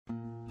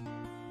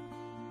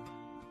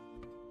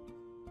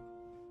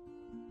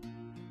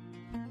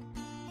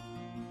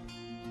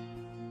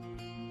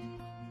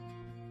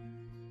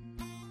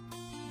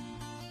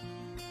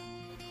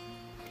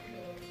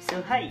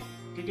So hi,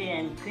 today I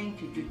am going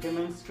to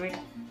demonstrate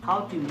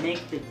how to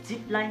make the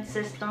zipline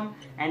system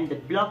and the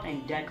block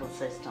and tackle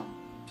system.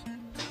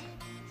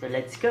 So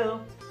let's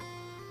go.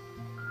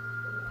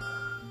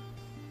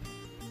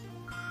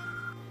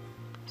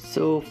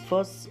 So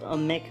first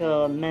make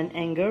a main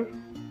anchor.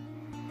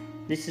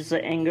 This is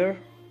the anchor,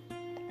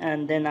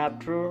 and then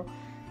after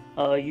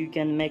you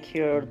can make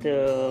here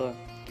the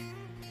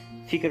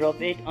figure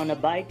of 8 on a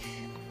bite.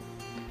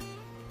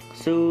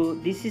 So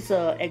this is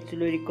a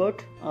auxiliary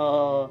cord.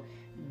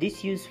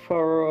 This used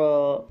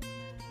for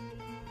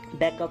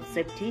backup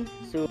safety.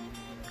 So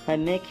I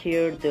make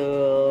here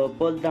the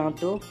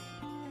Boldanto.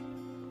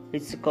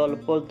 It's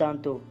called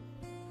Boldanto.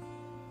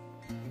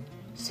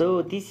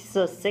 So this is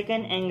a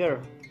second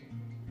anchor,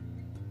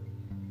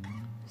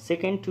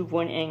 second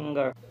 2-point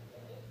anchor.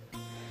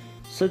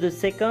 So the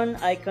second,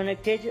 I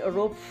connected a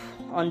rope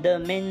on the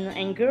main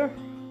anchor.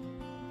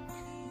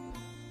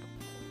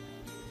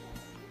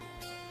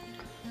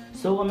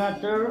 So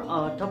another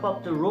top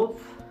of the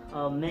rope,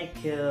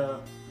 make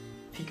a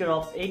figure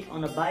of 8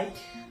 on a bite.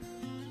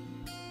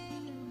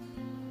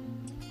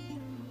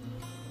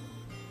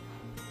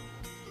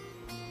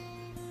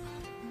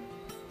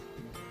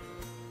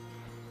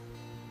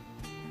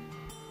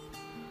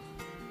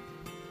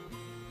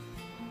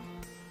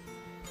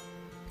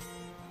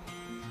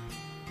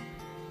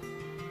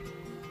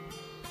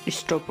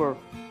 Stopper.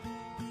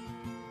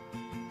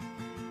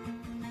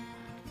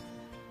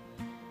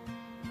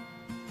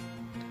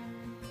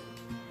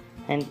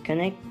 And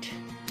connect.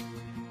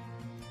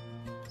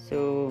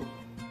 So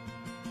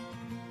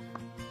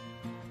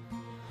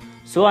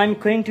I'm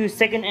going to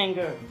second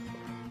anchor.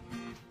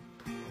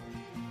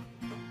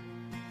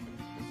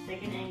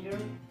 Second anchor,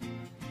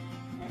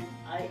 and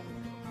I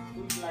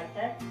put like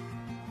that.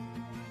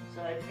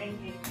 So I bring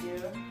it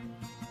here.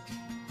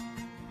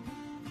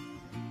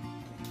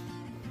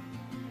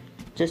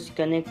 Just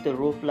connect the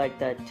rope like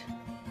that.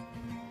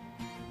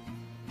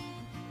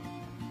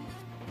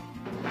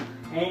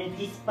 And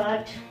this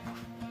part,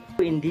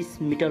 in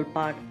this middle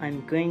part,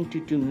 I'm going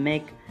to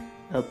make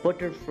a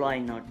butterfly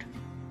knot.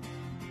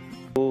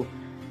 So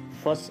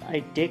first I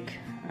take,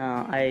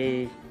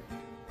 I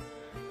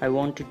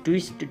want to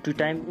twist 2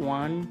 times,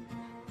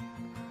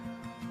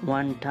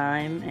 one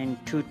time and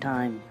 2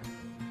 times.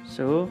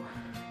 So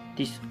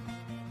this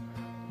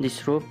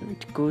rope,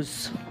 it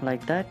goes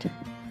like that,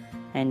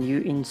 and you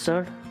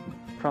insert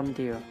from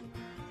there.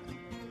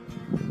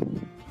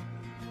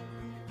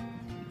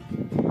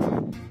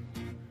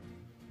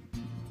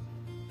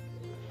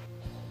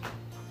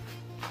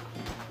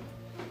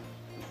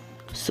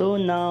 So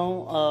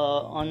now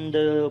on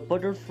the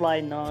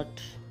butterfly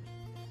knot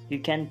you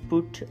can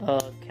put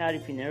a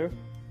carabiner,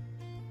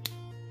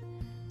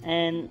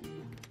 and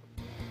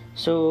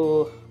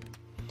so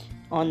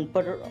on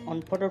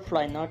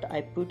butterfly knot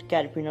I put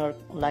carabiner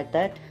like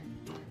that,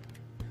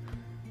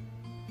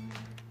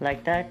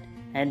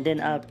 and then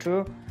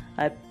after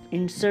I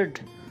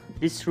insert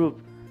this rope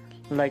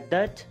like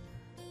that.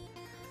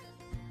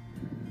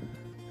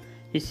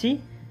 You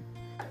see,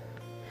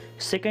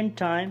 second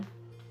time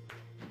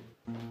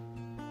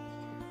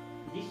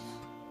this,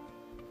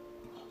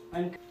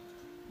 and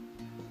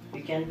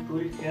you can pull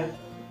here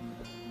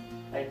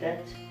like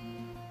that,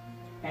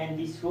 and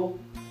this rope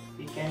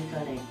you can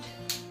connect.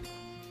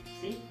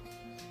 See,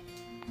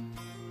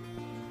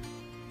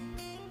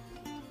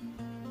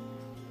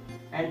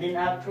 and then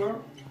after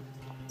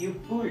you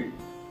pull.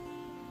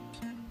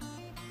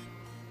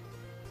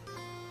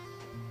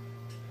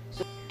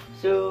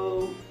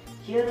 So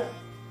here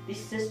this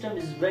system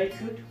is very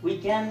good. We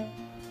can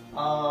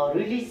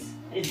release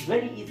it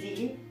very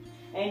easily,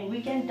 and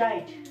we can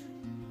tie it.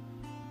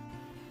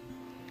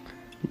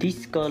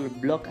 This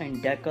called block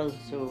and tackle.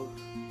 So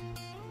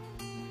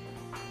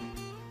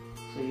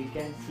you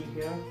can see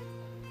here.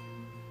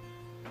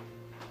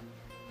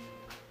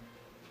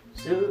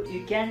 So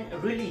you can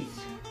release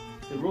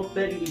the rope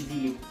very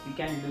easily. You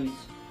can lose,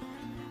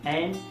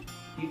 and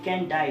you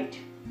can tie it,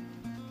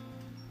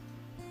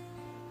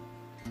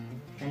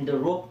 and the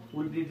rope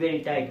will be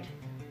very tight,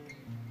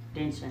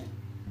 tension.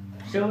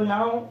 So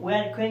now we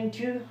are going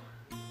to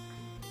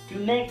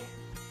make,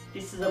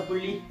 this is a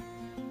pulley.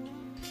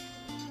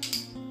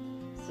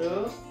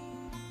 So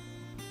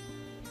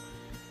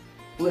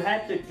we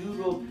have the 2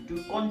 rope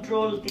to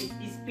control the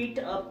speed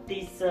of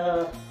this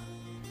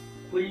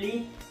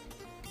pulley.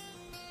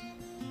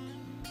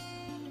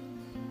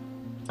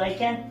 I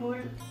can pull.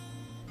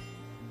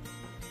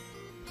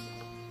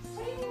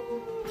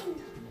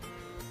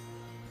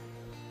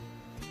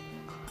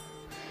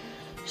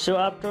 So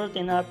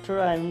after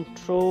I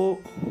throw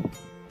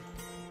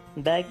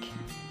back.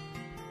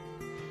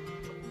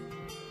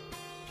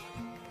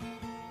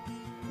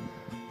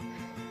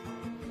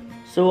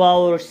 So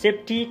our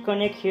safety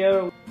connect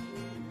here.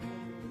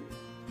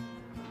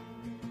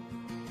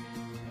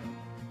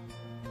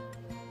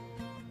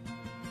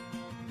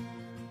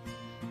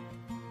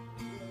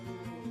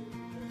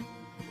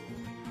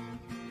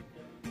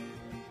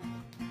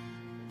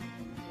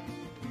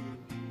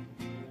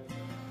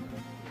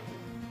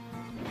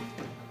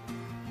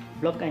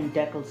 block and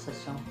tackle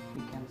system.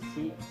 You can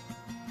see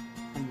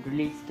and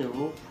release the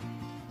rope.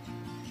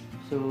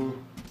 So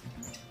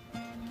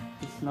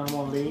it's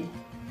normally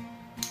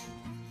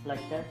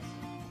like that.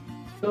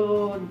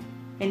 So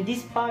in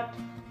this part,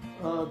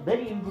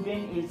 very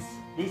important is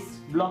this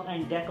block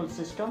and tackle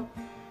system.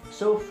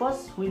 So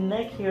first we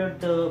make here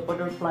the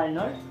butterfly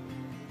nut,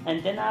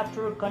 and then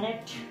after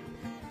connect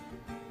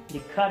the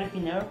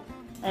carabiner,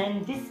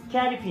 and this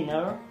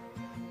carabiner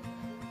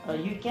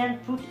you can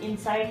put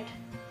inside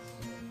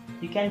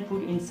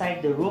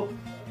the rope.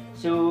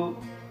 So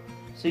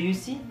you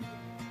see,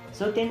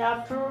 so then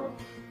after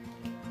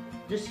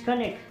just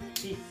connect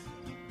this,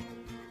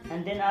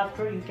 and then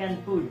after you can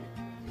pull.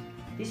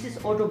 This is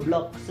auto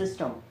block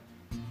system,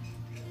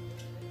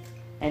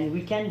 and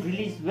we can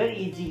release very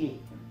easily,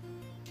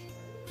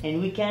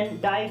 and we can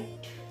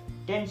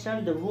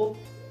tension the rope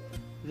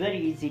very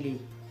easily.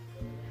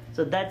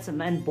 So that's the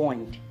main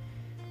point.